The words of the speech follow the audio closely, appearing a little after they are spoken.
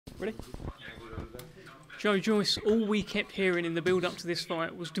Ready? Joyce, all we kept hearing in the build-up to this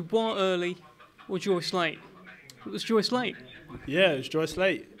fight was Dubois early or Joyce late. It was Joyce late. Yeah, it was Joyce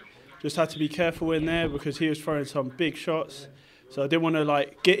late. Just had to be careful in there because he was throwing some big shots. So I didn't want to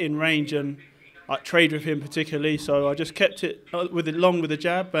get in range and trade with him particularly. So I just kept it long with the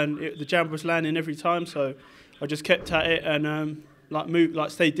jab, and the jab was landing every time. So I just kept at it and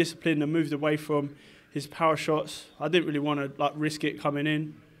stayed disciplined and moved away from his power shots. I didn't really want to risk it coming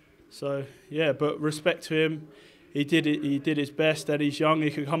in. So yeah, but respect to him. He did it. He did his best, and he's young.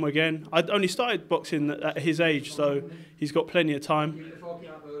 He could come again. I only started boxing at his age, so he's got plenty of time.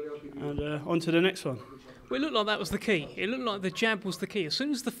 And on to the next one. Well, it looked like that was the key. It looked like the jab was the key. As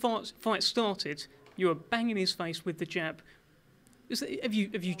soon as the fight started, you were banging his face with the jab. Have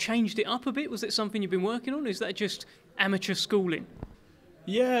you changed it up a bit? Was it something you've been working on? Or is that just amateur schooling?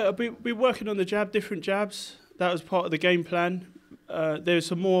 Yeah, I've been working on the jab, different jabs. That was part of the game plan. There's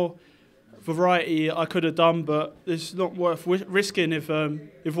some more variety I could have done, but it's not worth risking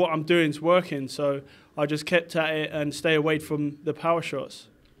if what I'm doing is working. So I just kept at it and stay away from the power shots.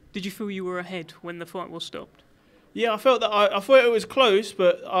 Did you feel you were ahead when the fight was stopped? Yeah, I felt that I thought it was close,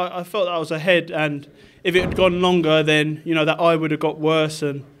 but I felt that I was ahead. And if it had gone longer, then that eye would have got worse.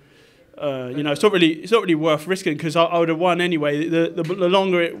 And it's not really worth risking because I would have won anyway. The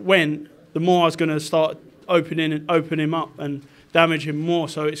longer it went, the more I was going to start open him up and damage him more.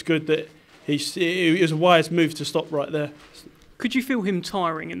 So it's good that it was a wise move to stop right there. Could you feel him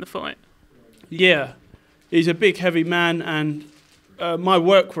tiring in the fight? Yeah, he's a big, heavy man, and my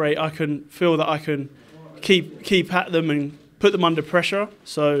work rate, I can feel that I can keep at them and put them under pressure.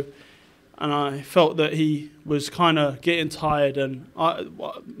 So, and I felt that he was kind of getting tired, and I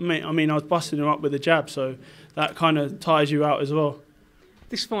was busting him up with a jab, so that kind of tires you out as well.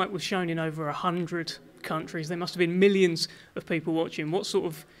 This fight was shown in over 100 countries. There must have been millions of people watching. What sort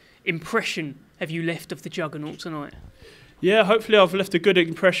of impression have you left of the juggernaut tonight? Yeah, hopefully I've left a good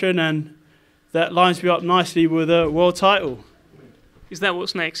impression, and that lines me up nicely with a world title. Is that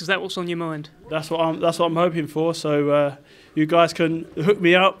what's next? Is that what's on your mind? That's what I'm hoping for. So you guys can hook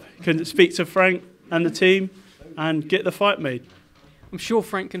me up, can speak to Frank and the team, and get the fight made. I'm sure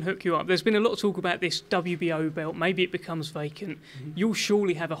Frank can hook you up. There's been a lot of talk about this WBO belt. Maybe it becomes vacant. You'll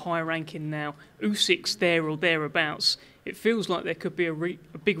surely have a high ranking now. Usyk's there or thereabouts. It feels like there could be a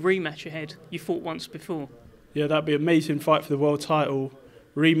big rematch ahead. You fought once before. Yeah, that'd be an amazing fight for the world title.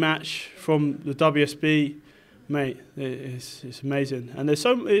 Rematch from the WSB. Mate, it's amazing. And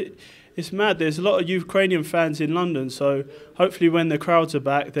it's mad. There's a lot of Ukrainian fans in London, so hopefully when the crowds are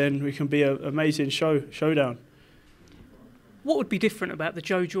back, then we can be an amazing showdown. What would be different about the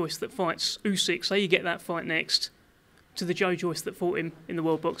Joyce that fights Usyk, say you get that fight next, to the Joyce that fought him in the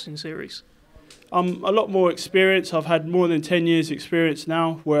World Boxing Series? I'm a lot more experienced. I've had more than 10 years experience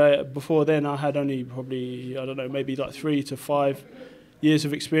now, where before then I had only probably, I don't know, maybe 3 to 5 years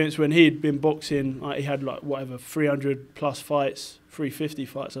of experience. When he had been boxing, he had 300 plus fights, 350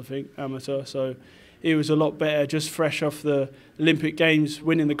 fights I think, amateur. So he was a lot better, just fresh off the Olympic Games,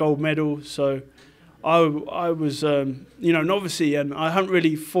 winning the gold medal. So I was, novice, and I hadn't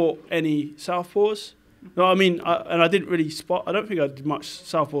really fought any southpaws. No, I mean, and I didn't really spar. I don't think I did much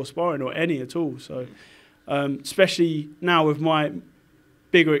southpaw sparring or any at all. So, especially now with my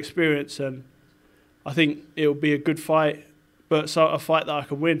bigger experience, and I think it'll be a good fight, but a fight that I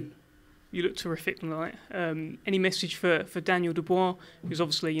can win. You look terrific tonight. Any message for Daniel Dubois, who's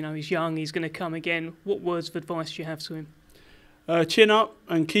obviously, he's young, he's going to come again. What words of advice do you have to him? Chin up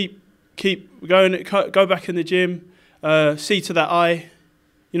and keep going. Go back in the gym. See to that eye.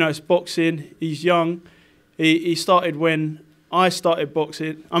 It's boxing. He's young. He started when I started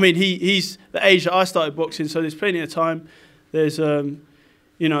boxing. I mean, he's the age that I started boxing, so there's plenty of time. There's,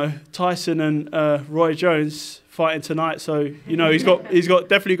 Tyson and Roy Jones fighting tonight, so he's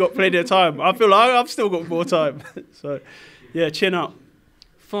definitely got plenty of time. I feel like I've still got more time. So, yeah, chin up.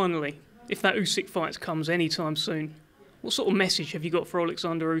 Finally, if that Usyk fight comes anytime soon, what sort of message have you got for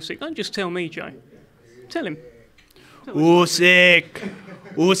Alexander Usyk? Don't just tell me, Joe. Tell him.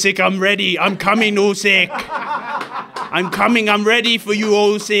 Usyk, I'm ready. I'm coming, Usyk. I'm coming. I'm ready for you,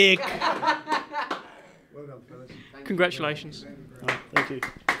 Usyk. Well done, fellas. Congratulations. Oh, thank you.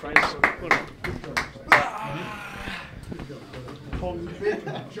 Friends. Well done.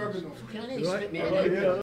 Can I split me in?